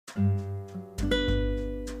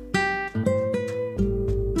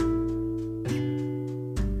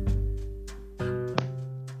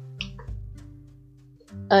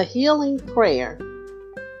A healing prayer.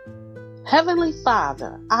 Heavenly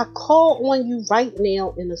Father, I call on you right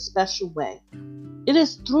now in a special way. It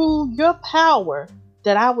is through your power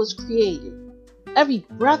that I was created. Every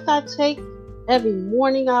breath I take, every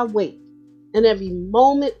morning I wake, and every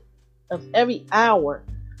moment of every hour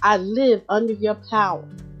I live under your power.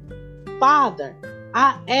 Father,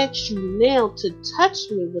 I ask you now to touch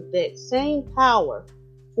me with that same power,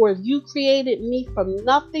 for if you created me from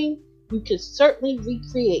nothing, you can certainly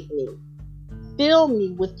recreate me. Fill me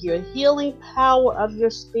with your healing power of your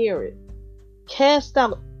spirit. Cast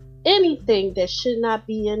out anything that should not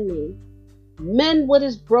be in me. Mend what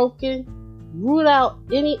is broken. Root out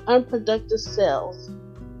any unproductive cells.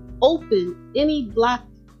 Open any blocked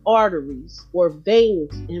arteries or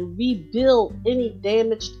veins and rebuild any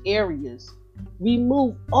damaged areas.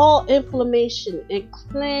 Remove all inflammation and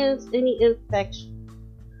cleanse any infection.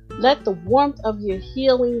 Let the warmth of your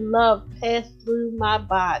healing love pass through my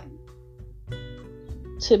body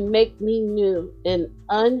to make me new in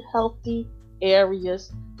unhealthy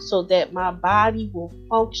areas so that my body will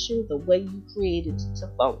function the way you created it to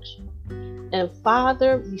function. And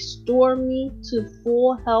Father, restore me to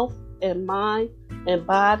full health in mind and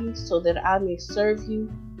body so that I may serve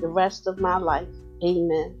you the rest of my life.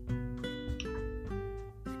 Amen.